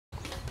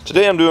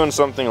Today I'm doing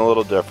something a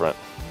little different.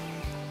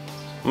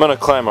 I'm gonna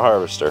climb a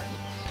harvester.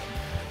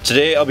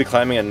 Today I'll be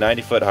climbing a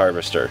 90-foot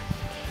harvester.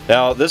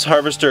 Now this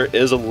harvester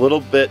is a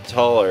little bit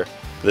taller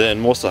than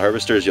most of the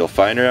harvesters you'll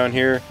find around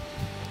here.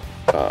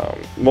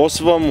 Most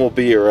of them will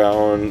be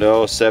around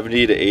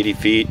 70 to 80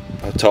 feet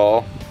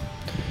tall.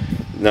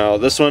 Now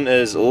this one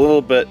is a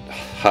little bit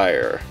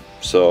higher,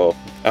 so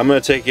I'm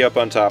going to take you up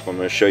on top. I'm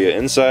going to show you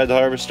inside the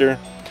harvester,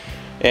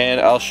 and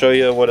I'll show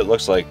you what it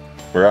looks like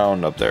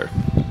around up there.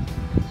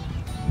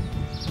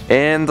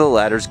 And the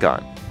ladder's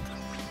gone.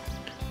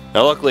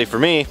 Now luckily for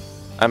me,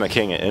 I'm a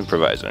king at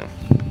improvising.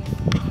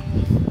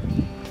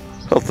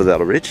 Hopefully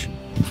that'll reach.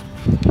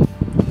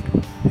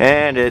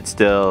 And it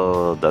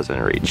still doesn't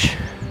reach.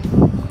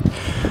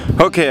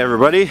 Okay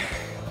everybody,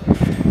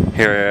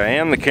 here I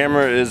am. The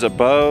camera is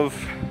above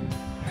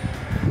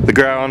the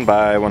ground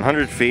by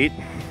 100 feet.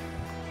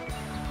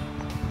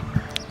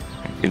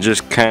 You can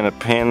just kind of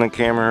pan the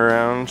camera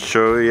around,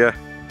 show you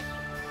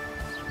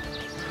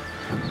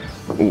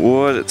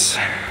what it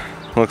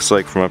looks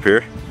like from up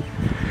here.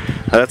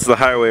 That's the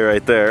highway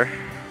right there.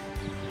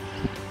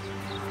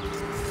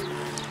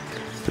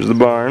 There's the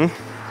barn.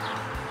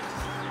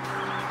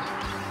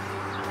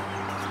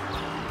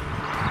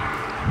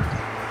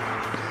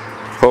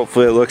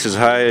 Hopefully it looks as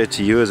high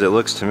to you as it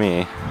looks to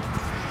me.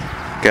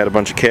 Got a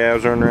bunch of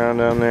calves running around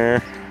down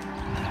there.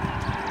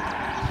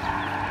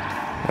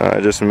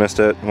 I just missed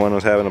it. One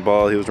was having a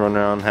ball, he was running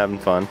around having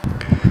fun.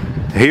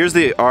 Here's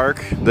the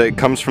arc that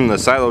comes from the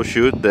silo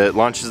chute that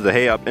launches the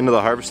hay up into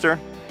the harvester.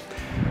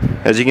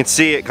 As you can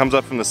see, it comes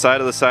up from the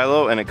side of the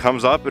silo and it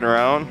comes up and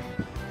around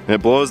and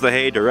it blows the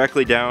hay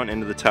directly down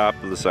into the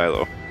top of the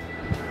silo.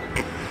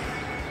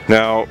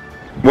 Now,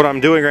 what I'm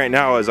doing right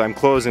now is I'm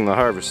closing the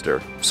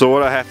harvester. So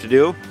what I have to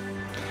do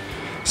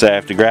is I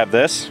have to grab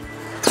this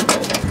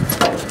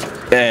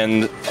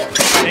and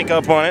yank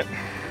up on it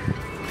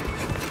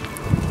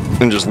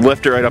and just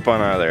lift it right up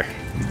on out of there.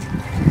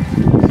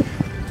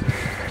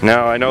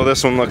 Now I know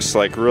this one looks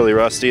like really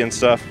rusty and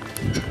stuff.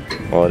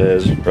 Well, it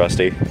is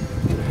rusty,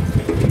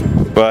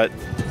 but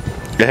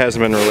it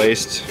hasn't been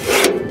replaced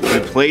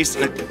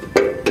in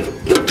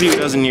a few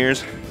dozen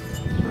years.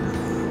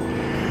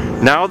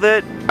 Now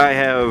that I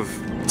have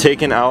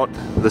taken out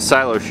the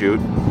silo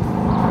chute,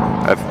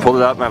 I've pulled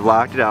it up and I've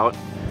locked it out.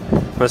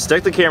 I'm gonna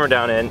stick the camera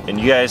down in and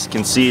you guys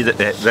can see the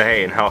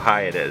hay and how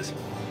high it is.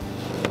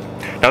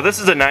 Now this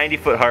is a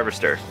 90-foot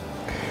harvester.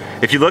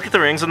 If you look at the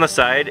rings on the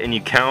side and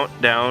you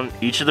count down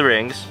each of the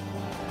rings,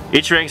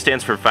 each ring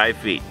stands for 5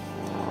 feet.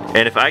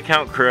 And if I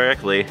count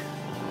correctly,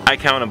 I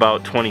count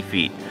about 20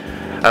 feet.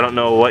 I don't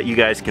know what you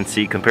guys can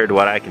see compared to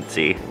what I can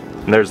see.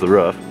 And there's the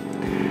roof.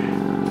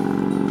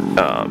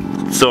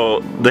 So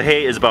the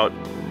hay is about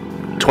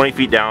 20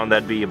 feet down.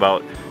 That'd be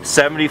about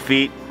 70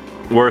 feet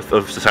worth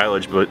of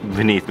silage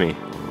beneath me.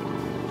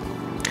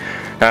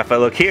 Now if I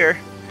look here,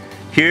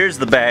 here's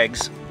the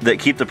bags that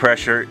keep the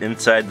pressure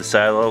inside the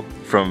silo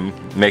from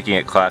making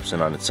it collapse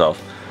in on itself.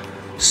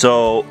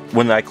 So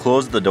when I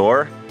close the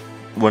door,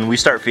 when we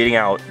start feeding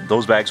out,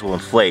 those bags will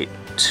inflate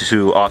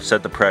to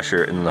offset the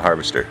pressure in the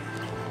harvester.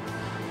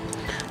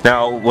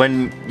 Now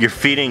when you're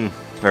feeding,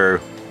 or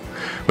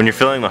when you're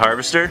filling the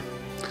harvester,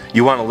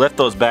 you want to lift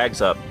those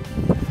bags up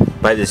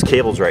by these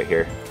cables right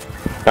here.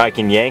 Now I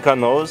can yank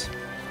on those.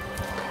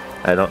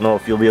 I don't know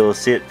if you'll be able to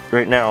see it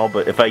right now,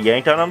 but if I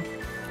yanked on them,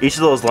 each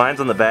of those lines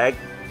on the bag,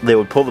 they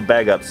would pull the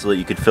bag up so that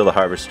you could fill the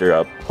harvester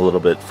up a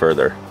little bit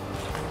further.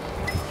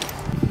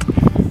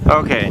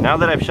 Okay, now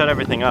that I've shut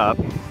everything up,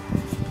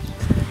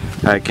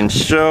 I can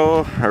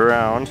show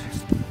around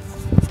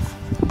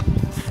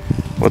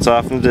what's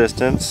off in the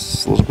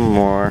distance, a little bit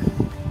more.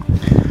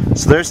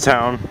 So there's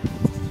town.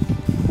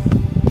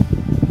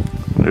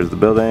 There's the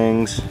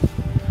buildings.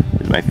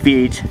 There's my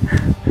feet,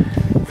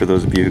 for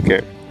those of you who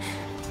care.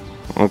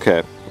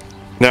 Okay,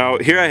 now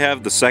here I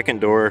have the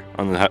second door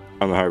on the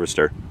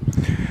harvester.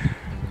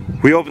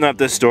 We open up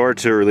this door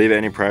to relieve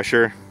any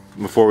pressure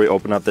before we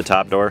open up the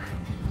top door.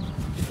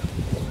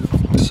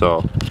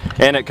 So,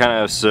 and it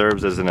kind of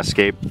serves as an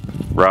escape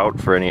route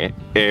for any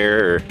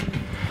air or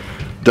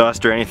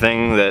dust or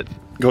anything that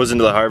goes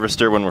into the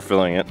harvester when we're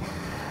filling it.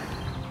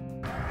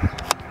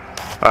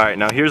 Alright,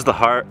 now here's the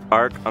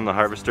arc on the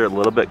harvester a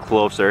little bit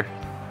closer.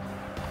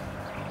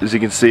 As you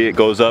can see, it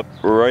goes up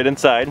right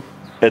inside,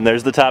 and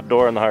there's the top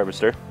door on the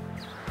harvester.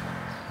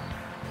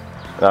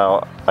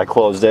 Now, I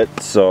closed it,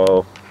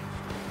 so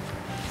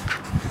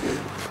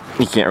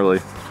you can't really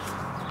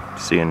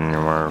see it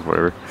anymore or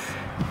whatever.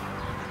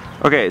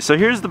 Okay, so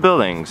here's the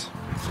buildings.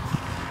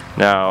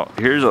 Now,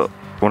 here's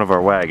one of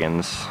our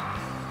wagons.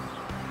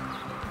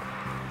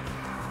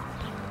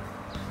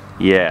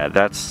 Yeah,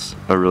 that's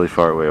a really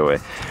far way away.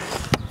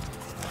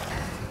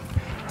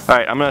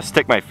 Alright, I'm gonna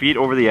stick my feet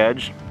over the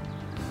edge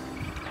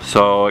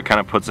so it kind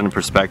of puts in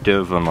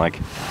perspective on like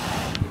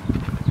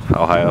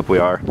how high up we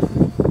are.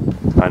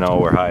 I know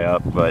we're high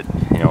up, but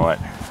you know what.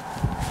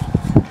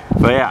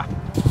 But yeah.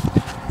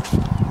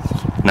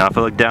 Now if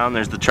I look down,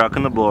 there's the truck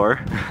and the blower.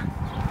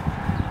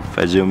 If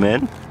I zoom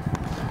in,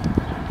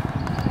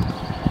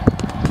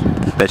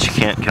 bet you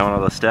can't count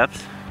all the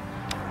steps.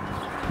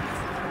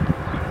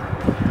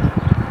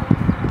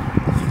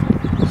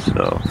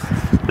 So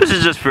this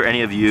is just for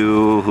any of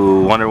you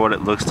who wonder what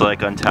it looks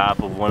like on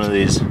top of one of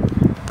these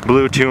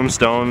blue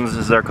tombstones,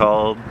 as they're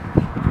called.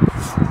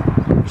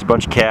 There's a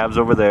bunch of calves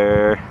over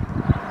there,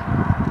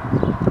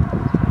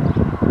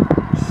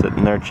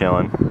 sitting there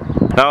chilling.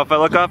 Now if I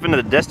look off into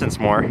the distance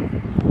more, you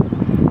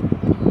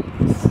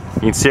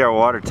can see our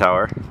water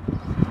tower.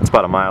 It's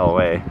about a mile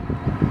away.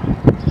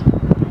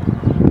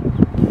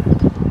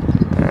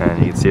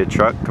 And you can see a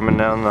truck coming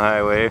down the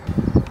highway.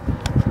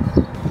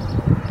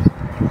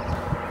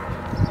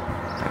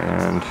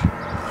 And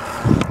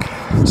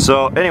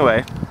so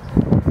anyway,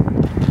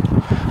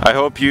 I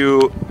hope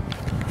you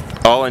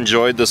all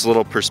enjoyed this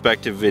little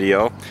perspective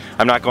video.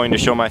 I'm not going to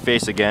show my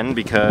face again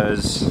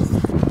because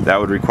that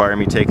would require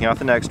me taking off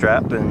the neck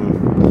strap,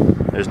 and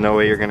there's no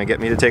way you're going to get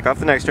me to take off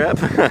the neck strap.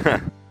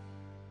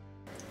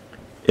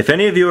 If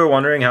any of you are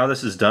wondering how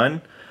this is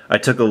done, I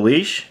took a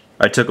leash,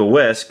 I took a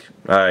whisk,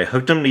 I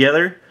hooked them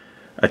together,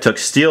 I took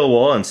steel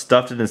wool and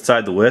stuffed it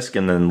inside the whisk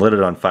and then lit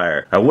it on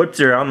fire. I whipped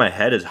it around my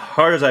head as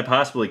hard as I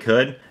possibly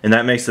could, and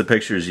that makes the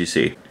pictures you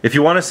see. If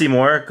you want to see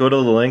more, go to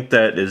the link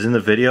that is in the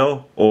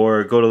video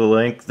or go to the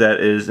link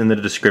that is in the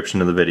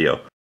description of the video.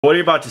 What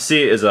you're about to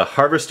see is a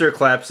harvester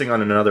collapsing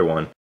on another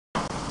one.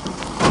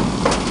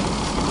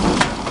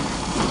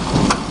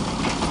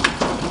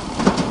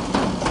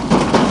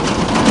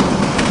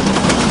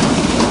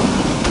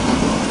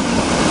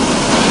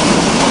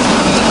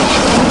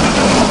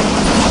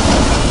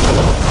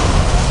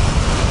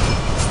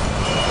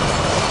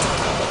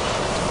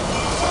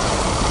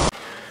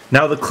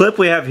 Now the clip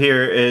we have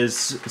here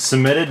is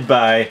submitted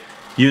by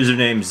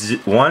username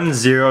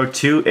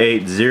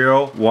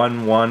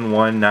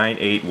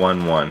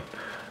 102801119811.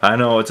 I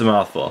know it's a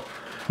mouthful.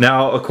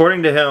 Now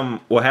according to him,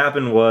 what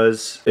happened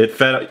was it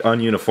fed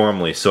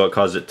ununiformly, so it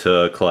caused it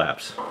to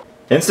collapse.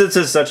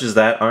 Instances such as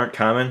that aren't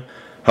common,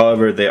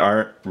 however they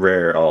aren't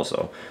rare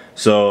also.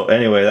 So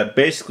anyway, that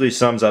basically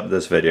sums up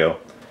this video.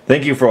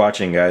 Thank you for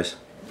watching, guys.